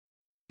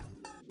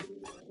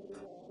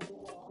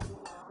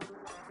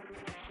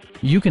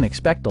You can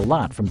expect a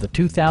lot from the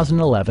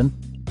 2011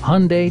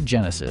 Hyundai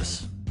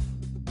Genesis.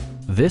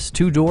 This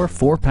two-door,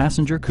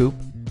 four-passenger coupe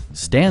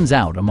stands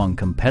out among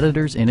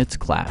competitors in its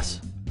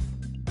class.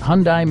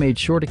 Hyundai made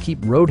sure to keep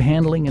road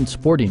handling and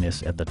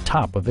sportiness at the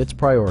top of its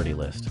priority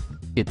list.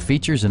 It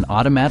features an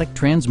automatic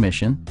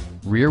transmission,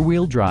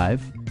 rear-wheel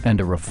drive,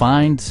 and a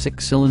refined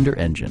six-cylinder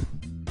engine.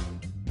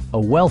 A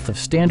wealth of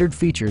standard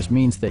features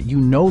means that you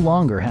no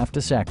longer have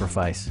to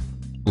sacrifice,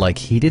 like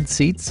heated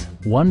seats,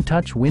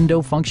 one-touch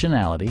window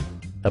functionality,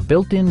 a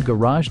built-in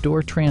garage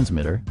door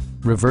transmitter,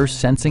 reverse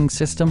sensing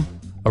system,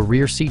 a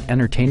rear seat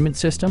entertainment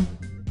system,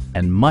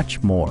 and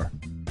much more.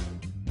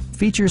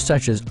 Features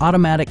such as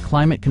automatic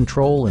climate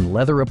control and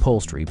leather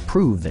upholstery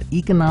prove that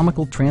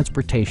economical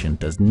transportation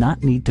does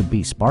not need to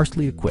be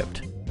sparsely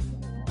equipped.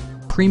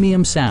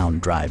 Premium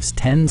sound drives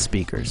 10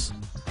 speakers,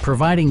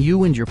 providing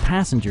you and your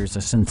passengers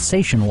a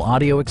sensational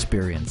audio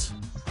experience.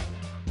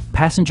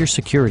 Passenger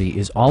security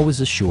is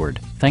always assured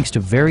thanks to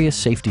various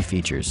safety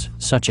features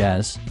such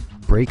as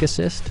brake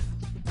assist,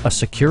 a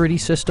security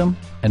system,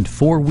 and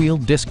four-wheel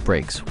disc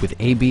brakes with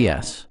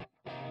ABS.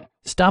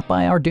 Stop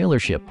by our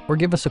dealership or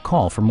give us a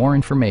call for more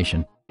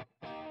information.